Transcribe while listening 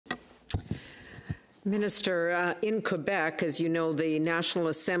Minister, in Quebec, as you know, the National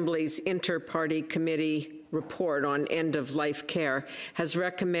Assembly's Inter-Party Committee report on end-of-life care has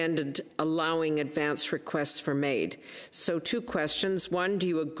recommended allowing advance requests for MAID. So 2 questions. 1, do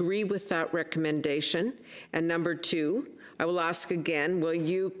you agree with that recommendation? And number 2, I will ask again, will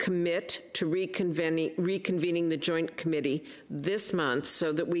you commit to reconvening the Joint Committee this month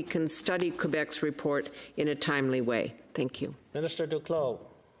so that we can study Quebec's report in a timely way? Thank you. Minister Duclos.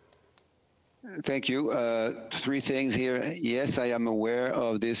 Thank you. 3 things here. Yes, I am aware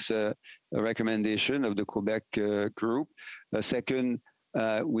of this recommendation of the Quebec group. Second,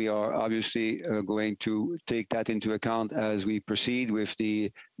 we are obviously going to take that into account as we proceed with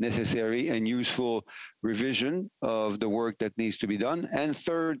the necessary and useful revision of the work that needs to be done. And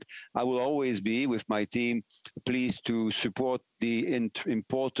third, I will always be, with my team, pleased to support the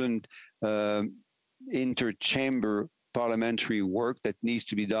important interchamber parliamentary work that needs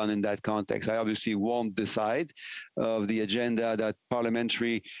to be done in that context. I obviously won't decide of the agenda that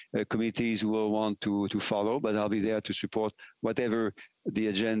parliamentary committees will want to follow, but I'll be there to support whatever the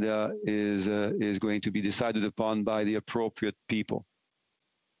agenda is going to be decided upon by the appropriate people.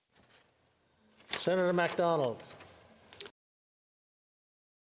 Senator MacDonald.